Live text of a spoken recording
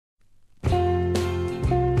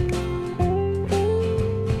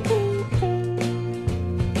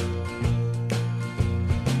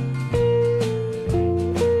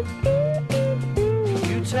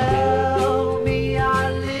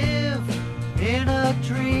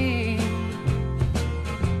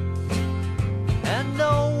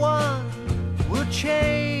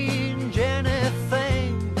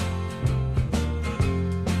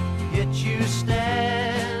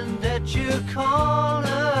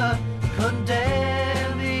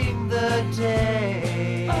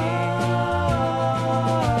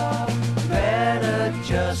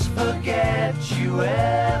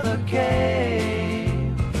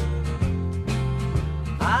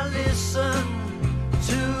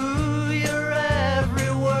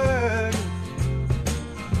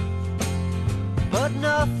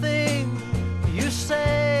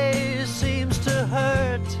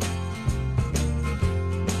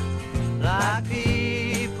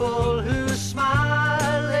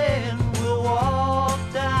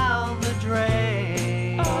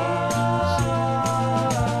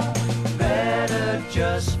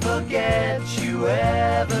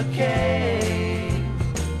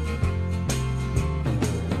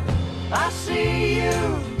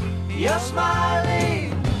You're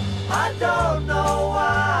smiling, I don't know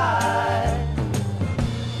why.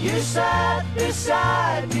 You sat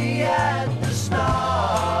beside me at the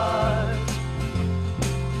start.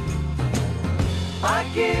 I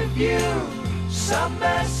give you some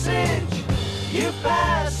message, you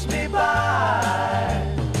pass me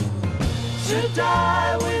by, to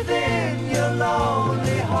die within your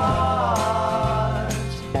lonely heart.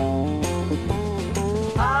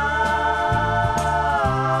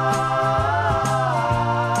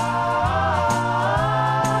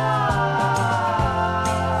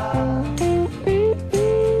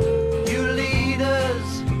 You leaders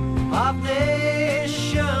of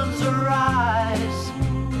nations, arise.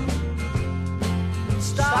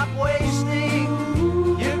 Stop wasting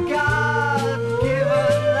your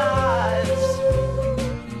God-given lives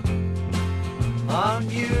on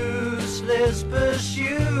useless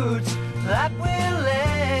pursuits that will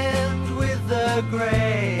end with the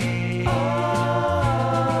grave.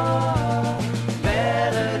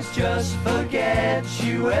 Better just forget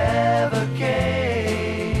you ever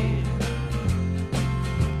came.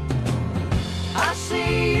 I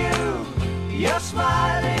see you, you're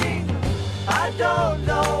smiling, I don't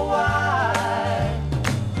know why.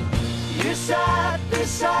 You sat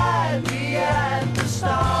beside me at the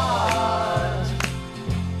start.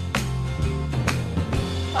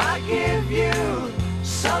 I give you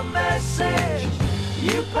some message,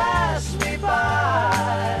 you pass me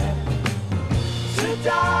by, to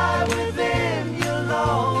die within your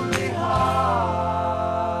lonely heart.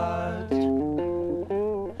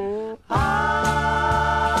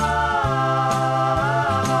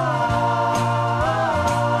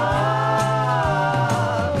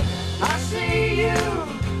 I see you,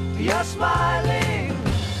 you're smiling.